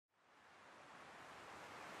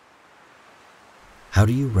How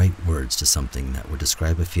do you write words to something that would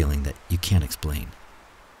describe a feeling that you can't explain?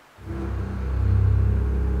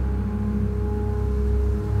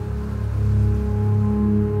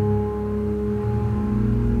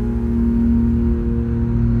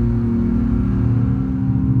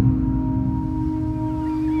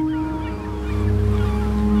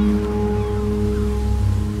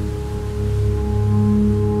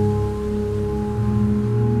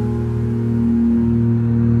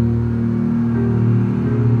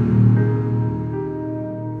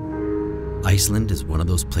 Iceland is one of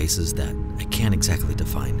those places that I can't exactly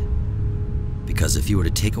define. Because if you were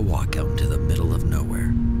to take a walk out into the middle of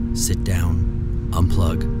nowhere, sit down,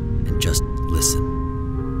 unplug, and just listen,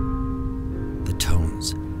 the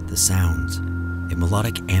tones, the sounds, a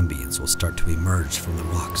melodic ambience will start to emerge from the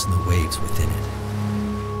rocks and the waves within it.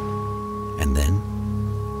 And then,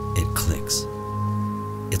 it clicks.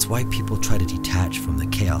 It's why people try to detach from the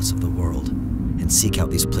chaos of the world and seek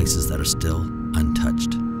out these places that are still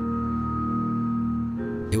untouched.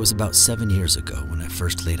 It was about 7 years ago when I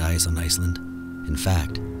first laid eyes on Iceland. In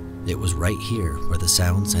fact, it was right here where the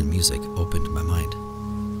sounds and music opened my mind.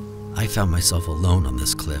 I found myself alone on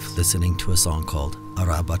this cliff listening to a song called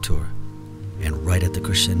Paramotor, and right at the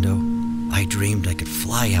crescendo, I dreamed I could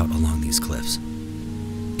fly out along these cliffs.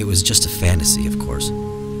 It was just a fantasy, of course,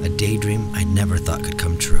 a daydream I never thought could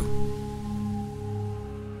come true.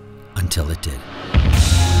 Until it did.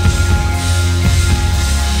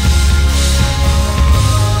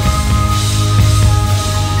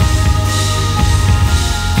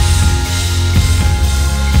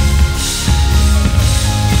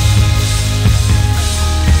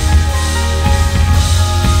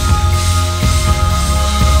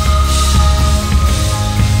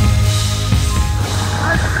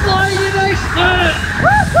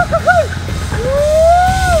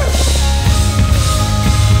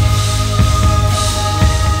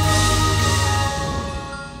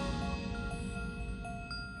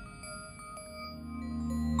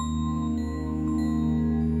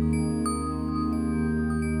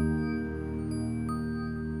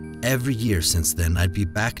 Every year since then, I'd be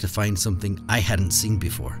back to find something I hadn't seen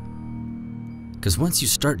before. Because once you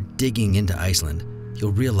start digging into Iceland,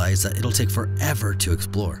 you'll realize that it'll take forever to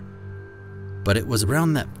explore. But it was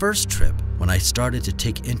around that first trip when I started to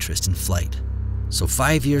take interest in flight. So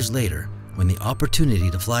 5 years later, when the opportunity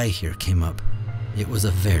to fly here came up, it was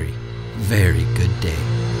a very, very good day.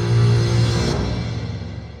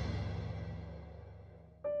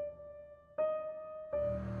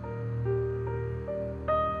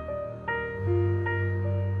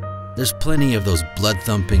 There's plenty of those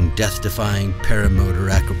blood-thumping, death-defying, paramotor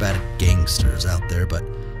acrobatic gangsters out there, but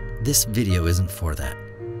this video isn't for that.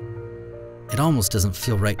 It almost doesn't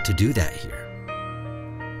feel right to do that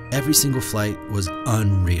here. Every single flight was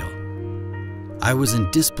unreal. I was in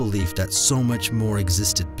disbelief that so much more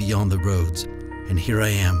existed beyond the roads, and here I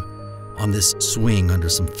am, on this swing under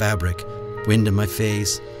some fabric, wind in my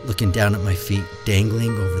face, looking down at my feet,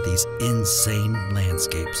 dangling over these insane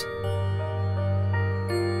landscapes.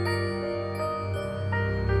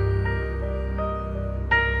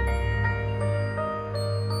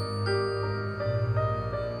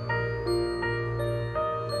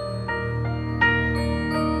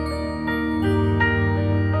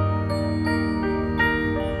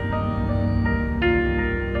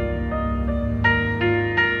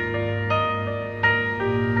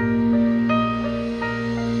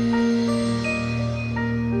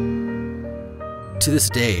 To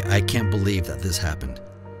this day, I can't believe that this happened.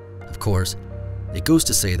 Of course, it goes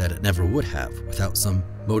to say that it never would have without some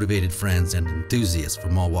motivated friends and enthusiasts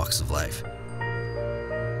from all walks of life.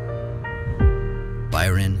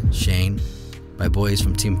 Byron, Shane, my boys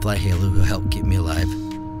from Team Fly Halo who helped keep me alive.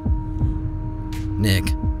 Nick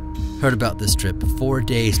heard about this trip 4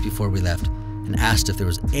 days before we left and asked if there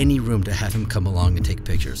was any room to have him come along and take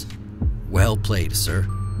pictures. Well played, sir.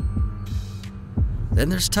 Then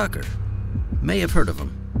there's Tucker. May have heard of him,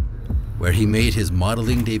 where he made his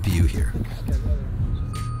modeling debut here.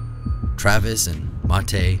 Travis and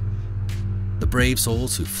Mate, the brave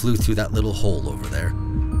souls who flew through that little hole over there.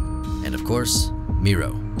 And of course,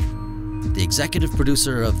 Miro, the executive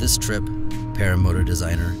producer of this trip, paramotor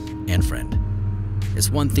designer, and friend.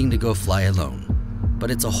 It's one thing to go fly alone,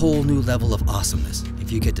 but it's a whole new level of awesomeness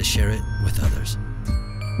if you get to share it with others.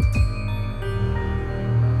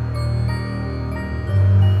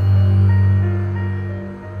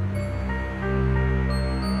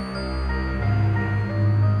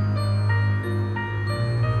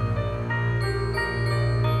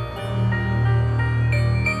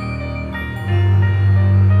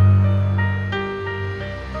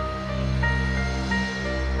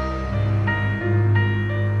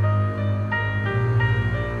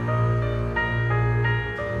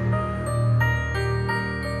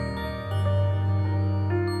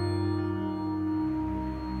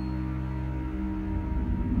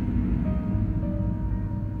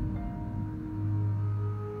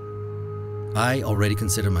 I already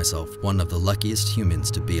consider myself one of the luckiest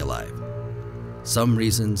humans to be alive. Some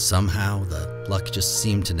reason, somehow, the luck just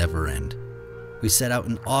seemed to never end. We set out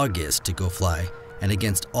in August to go fly, and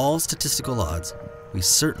against all statistical odds, we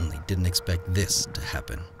certainly didn't expect this to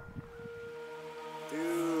happen.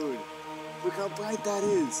 Dude, look how bright that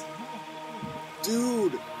is.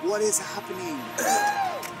 Dude, what is happening?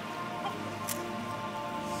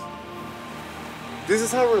 This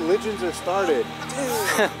is how religions are started.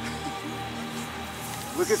 Dude.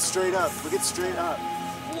 Look it straight up. Look it straight up.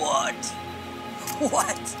 What?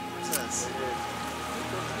 What?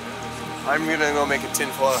 I'm gonna go make a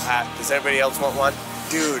tinfoil hat. Does everybody else want one?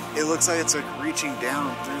 Dude, it looks like it's like reaching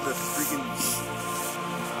down through the freaking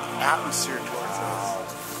atmosphere towards us.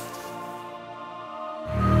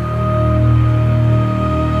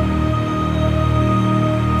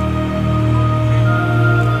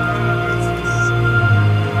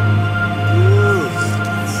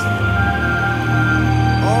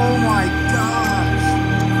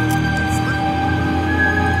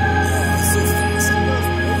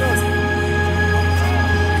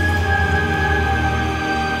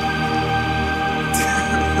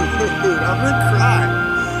 I'm gonna cry.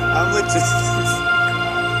 I'm legit.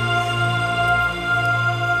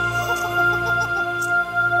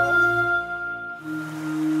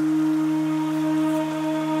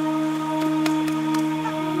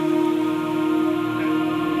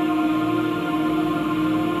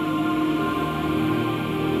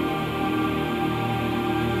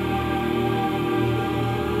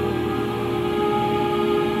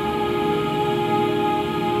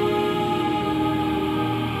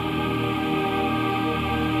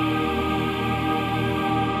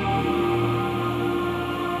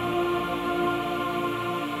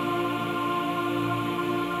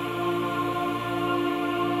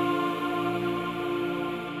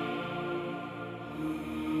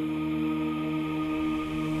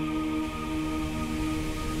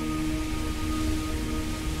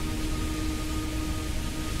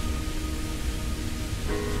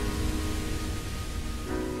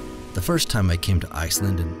 The first time I came to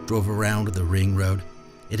Iceland and drove around the ring road,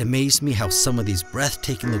 it amazed me how some of these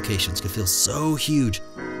breathtaking locations could feel so huge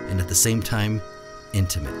and at the same time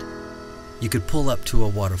intimate. You could pull up to a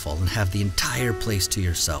waterfall and have the entire place to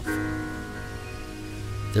yourself.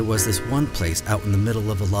 There was this one place out in the middle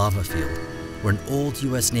of a lava field where an old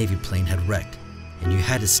US Navy plane had wrecked, and you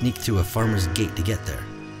had to sneak through a farmer's gate to get there,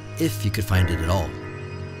 if you could find it at all.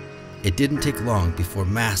 It didn't take long before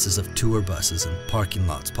masses of tour buses and parking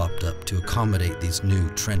lots popped up to accommodate these new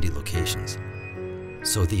trendy locations.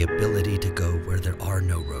 So the ability to go where there are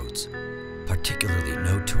no roads, particularly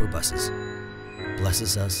no tour buses,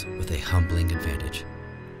 blesses us with a humbling advantage.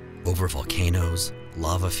 Over volcanoes,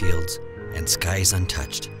 lava fields, and skies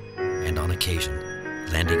untouched, and on occasion,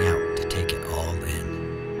 landing out to take it all in.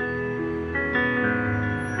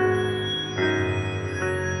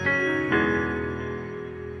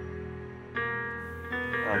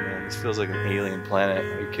 This feels like an alien planet.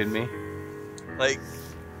 Are you kidding me? Like,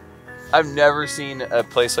 I've never seen a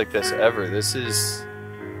place like this ever. This is...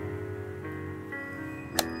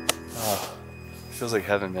 Oh, it feels like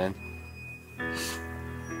heaven, man.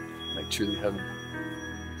 Like, truly heaven.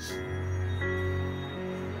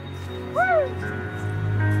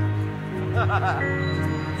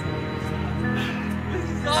 This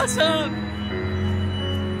is awesome!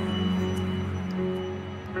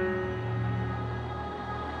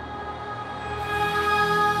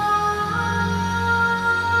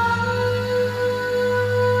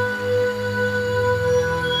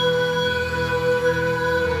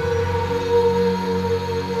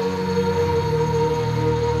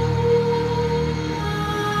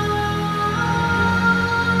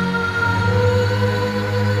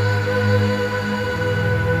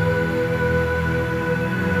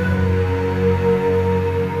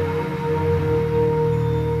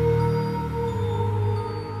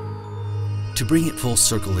 To bring it full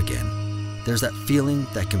circle again, there's that feeling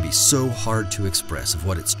that can be so hard to express of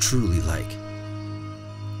what it's truly like.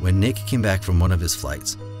 When Nick came back from one of his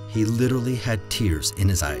flights, he literally had tears in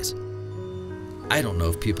his eyes. I don't know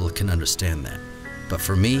if people can understand that, but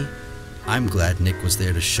for me, I'm glad Nick was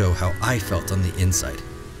there to show how I felt on the inside.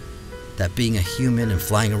 That being a human and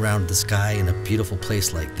flying around the sky in a beautiful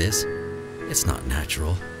place like this, it's not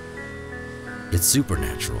natural. It's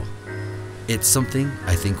supernatural. It's something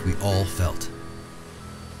I think we all felt.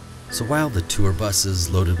 So while the tour buses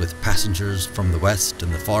loaded with passengers from the west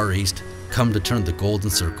and the far east come to turn the Golden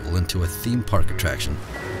Circle into a theme park attraction,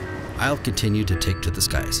 I'll continue to take to the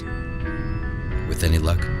skies. With any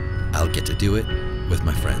luck, I'll get to do it with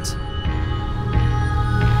my friends.